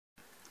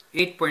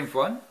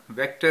8.1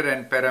 Vector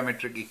and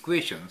parametric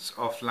equations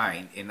of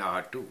line in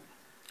R2.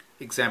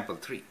 Example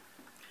 3.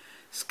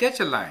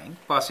 Sketch a line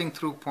passing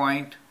through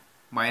point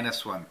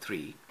 -1,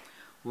 3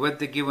 with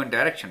the given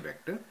direction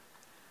vector.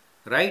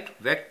 Write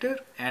vector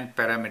and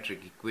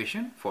parametric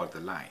equation for the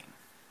line.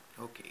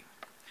 Okay.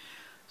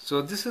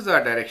 So this is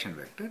our direction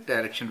vector.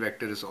 Direction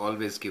vector is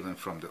always given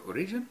from the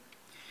origin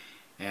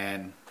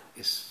and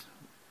is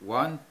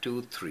 1,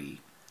 2, 3,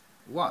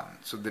 1.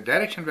 So the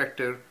direction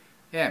vector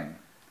M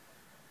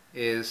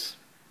is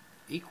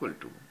equal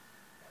to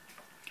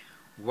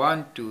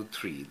 1, 2,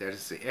 3, that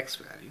is the x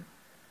value,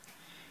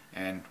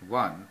 and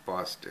 1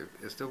 positive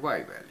is the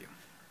y value.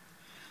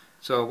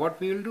 So what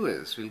we will do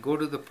is we'll go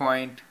to the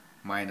point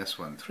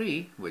 -1,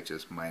 3, which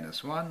is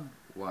 -1,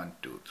 1,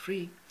 2,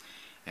 3,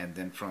 and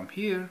then from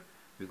here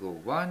we go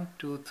 1,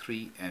 2,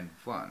 3, and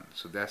 1.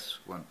 So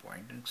that's one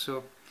point. And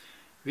so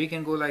we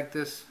can go like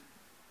this,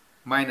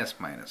 minus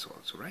minus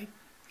also, right?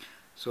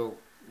 So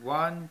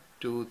 1,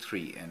 2,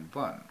 3, and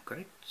 1,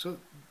 correct? So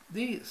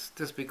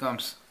this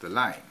becomes the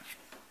line.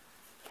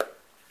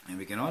 And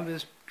we can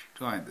always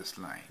join this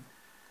line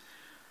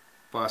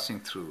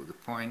passing through the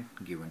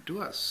point given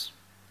to us.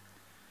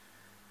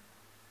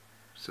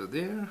 So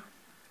there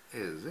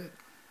is it.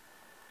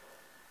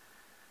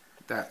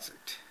 That's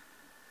it.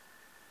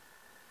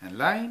 And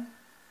line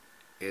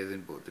is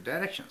in both the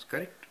directions,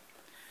 correct?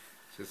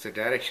 So it's a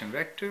direction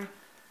vector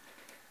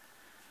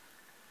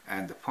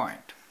and the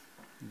point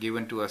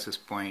given to us is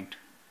point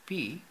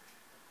P,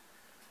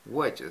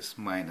 which is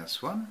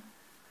 -1,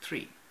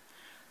 3.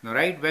 Now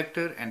write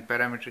vector and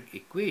parametric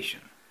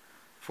equation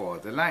for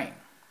the line.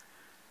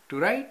 To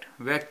write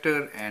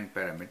vector and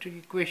parametric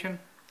equation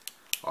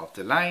of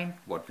the line,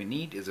 what we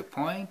need is a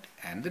point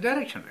and the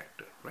direction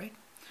vector, right?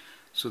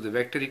 So the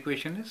vector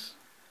equation is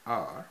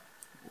R,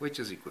 which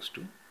is equals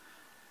to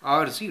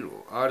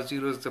R0.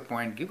 R0 is the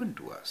point given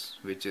to us,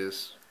 which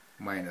is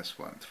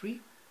 -1,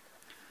 3,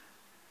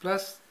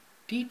 plus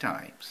t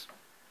times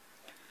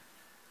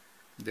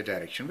the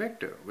direction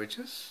vector, which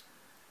is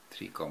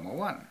 3,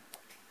 1.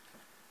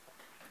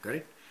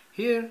 Correct?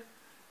 Here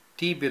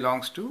t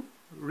belongs to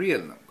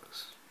real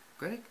numbers,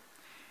 correct?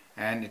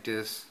 And it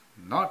is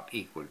not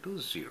equal to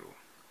 0.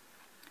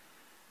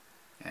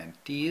 And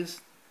t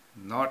is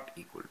not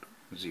equal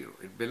to 0.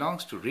 It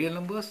belongs to real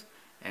numbers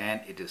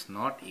and it is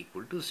not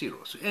equal to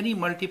 0. So any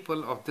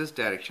multiple of this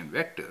direction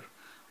vector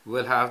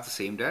will have the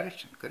same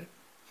direction, correct?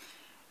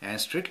 And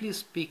strictly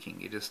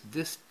speaking, it is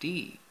this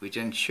t which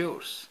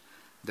ensures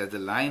that the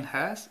line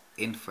has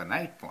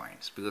infinite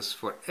points, because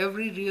for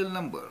every real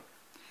number,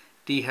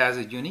 t has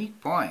a unique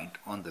point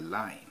on the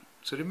line.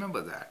 So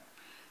remember that.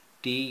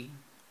 T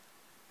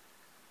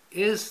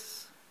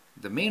is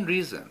the main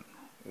reason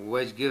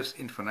which gives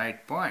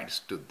infinite points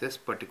to this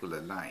particular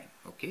line.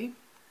 Okay.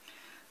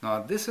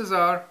 Now this is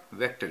our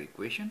vector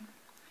equation,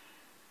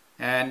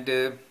 and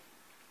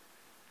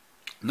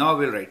now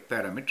we'll write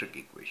parametric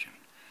equation.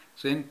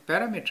 So in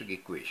parametric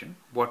equation,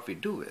 what we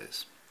do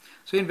is,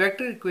 so in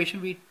vector equation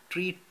we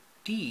treat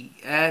t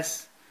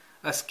as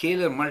a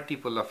scalar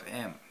multiple of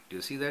m. Do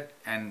you see that?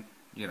 And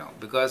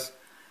because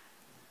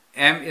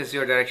m is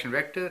your direction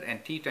vector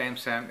and t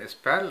times m is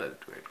parallel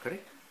to it,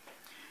 correct?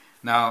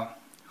 Now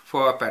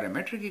for a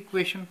parametric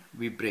equation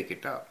we break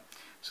it up.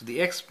 So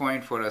the x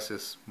point for us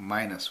is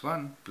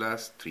 -1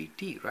 plus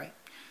 3t, right?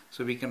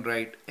 So we can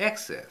write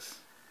x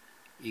as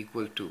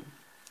equal to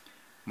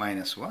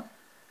 -1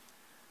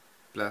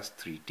 plus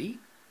 3t,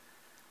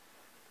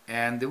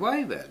 and the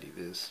y value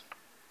is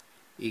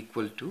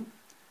equal to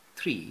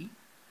 3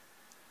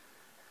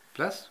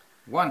 plus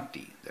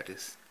 1t, that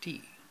is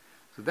t.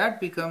 So that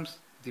becomes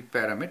the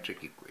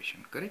parametric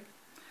equation, correct?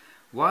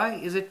 Why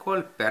is it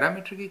called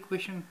parametric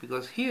equation?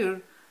 Because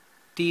here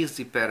t is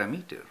the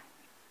parameter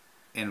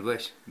in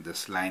which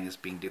this line is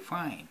being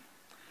defined.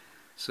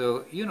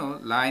 So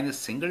line is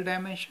single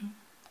dimension,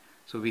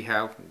 so we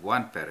have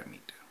one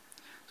parameter.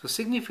 So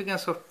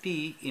significance of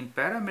t in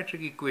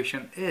parametric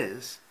equation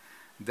is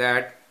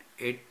that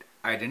it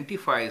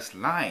identifies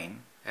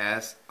line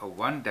as a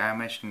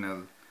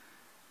one-dimensional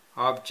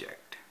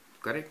object,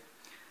 correct?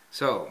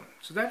 So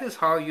that is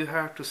how you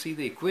have to see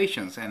the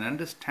equations and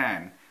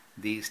understand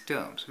these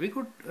terms. We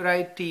could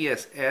write t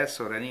as s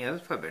or any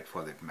alphabet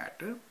for that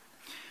matter.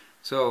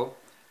 So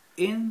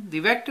in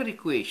the vector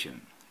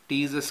equation,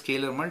 t is a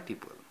scalar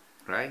multiple,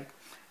 right?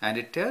 And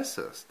it tells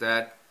us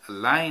that a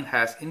line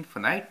has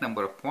infinite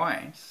number of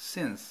points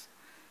since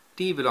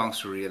t belongs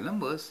to real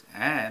numbers,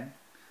 and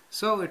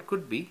so it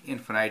could be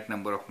infinite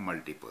number of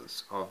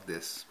multiples of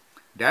this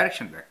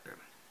direction vector.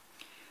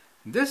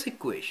 This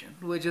equation,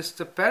 which is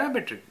the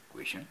parametric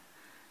equation,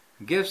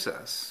 gives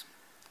us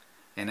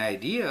an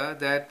idea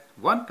that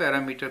one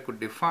parameter could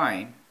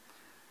define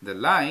the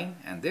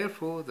line, and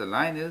therefore the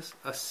line is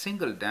a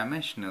single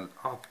dimensional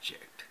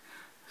object.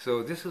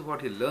 So this is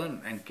what you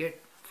learn and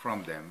get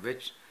from them,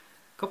 which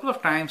couple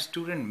of times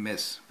students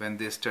miss when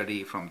they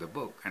study from the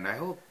book, and I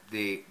hope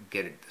they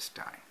get it this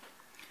time.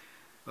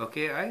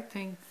 Okay, I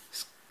think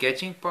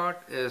sketching part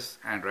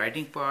and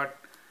writing part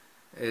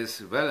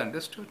is well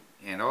understood,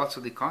 and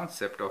also the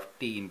concept of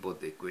t in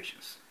both the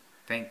equations.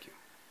 Thank you.